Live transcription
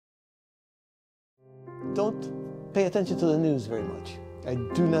don't pay attention to the news very much. I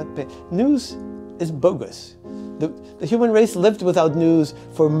do not pay. News is bogus. The human race lived without news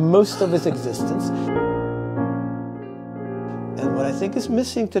for most of its existence. And what I think is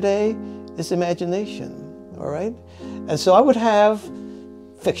missing today is imagination, all right? And so I would have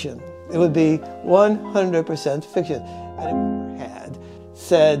fiction. It would be 100% fiction. And it had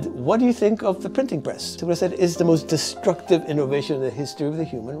said, what do you think of the printing press? So I said, it's the most destructive innovation in the history of the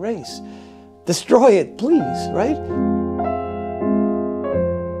human race. Destroy it, please, right?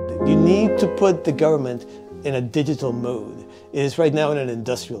 You need to put the government in a digital mode. It is right now in an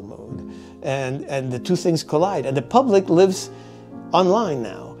industrial mode. And the two things collide. And the public lives online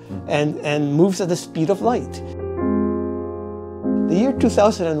now and moves at the speed of light. The year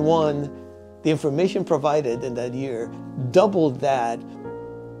 2001, the information provided in that year doubled that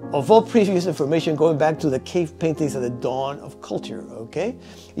of all previous information going back to the cave paintings at the dawn of culture, okay?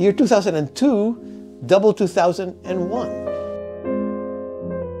 Year 2002, double 2001.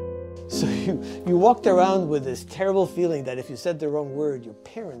 So you walked around with this terrible feeling that if you said the wrong word, your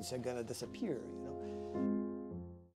parents are gonna disappear, you know?